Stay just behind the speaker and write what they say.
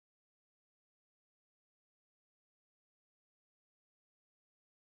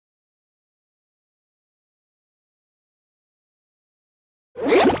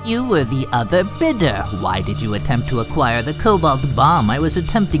You were the other bidder. Why did you attempt to acquire the cobalt bomb I was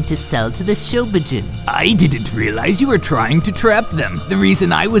attempting to sell to the Shobijin? I didn't realize you were trying to trap them. The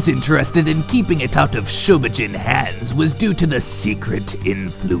reason I was interested in keeping it out of Shobijin hands was due to the secret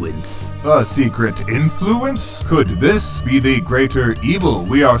influence. A secret influence? Could this be the greater evil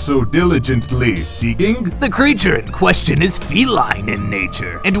we are so diligently seeking? The creature in question is feline in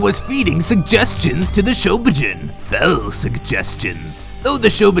nature, and was feeding suggestions to the Shobijin. Fell suggestions. Though the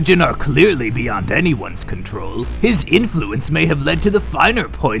Shobijin are clearly beyond anyone's control, his influence may have led to the finer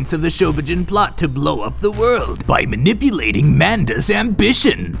points of the Shobijin plot to blow up the world by manipulating Manda's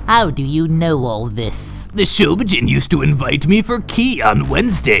ambition. How do you know all this? The Shobijin used to invite me for key on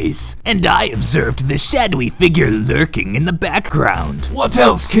Wednesdays, and I observed the shadowy figure lurking in the background. What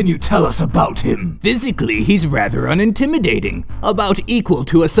else can you tell us about him? Physically, he's rather unintimidating, about equal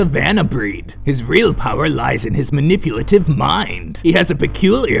to a savannah breed. His real power lies in his manipulative mind. He has a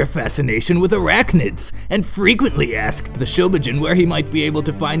peculiar fascination with arachnids, and frequently asked the Shobijin where he might be able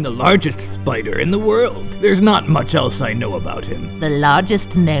to find the largest spider in the world. There's not much else I know about him. The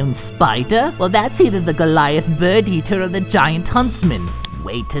largest known spider? Well, that's either the Goliath bird eater or the giant huntsman.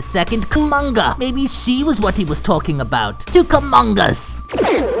 Wait a second, Kumonga! Maybe she was what he was talking about. To Kumongas!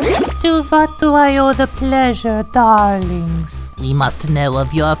 To what do I owe the pleasure, darlings? We must know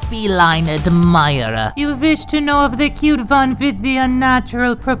of your feline admirer. You wish to know of the cute one with the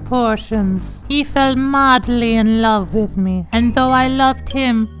unnatural proportions. He fell madly in love with me, and though I loved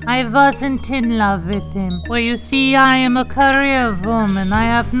him, I wasn't in love with him. For you see, I am a career woman. I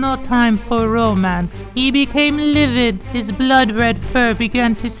have no time for romance. He became livid. His blood-red fur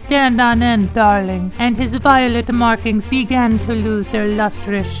began to stand on end, darling, and his violet markings began to lose their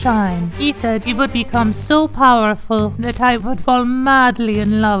lustrous shine. He said he would become so powerful that I would fall madly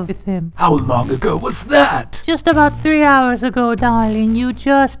in love with him. How long ago was that? Just about 3 hours ago, darling. You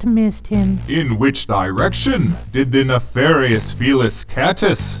just missed him. In which direction did the nefarious Felis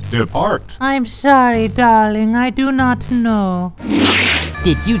Catus depart? I'm sorry, darling. I do not know.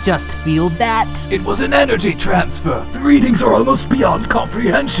 Did you just feel that? It was an energy transfer. The readings are almost beyond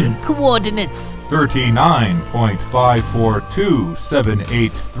comprehension. Coordinates.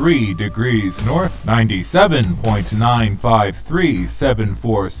 39.542783 degrees north,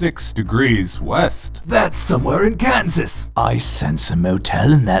 97.953746 degrees west. That's somewhere in Kansas. I sense a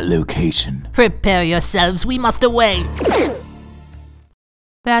motel in that location. Prepare yourselves, we must away.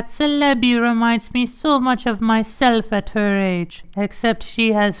 That Celebi reminds me so much of myself at her age, except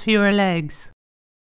she has fewer legs.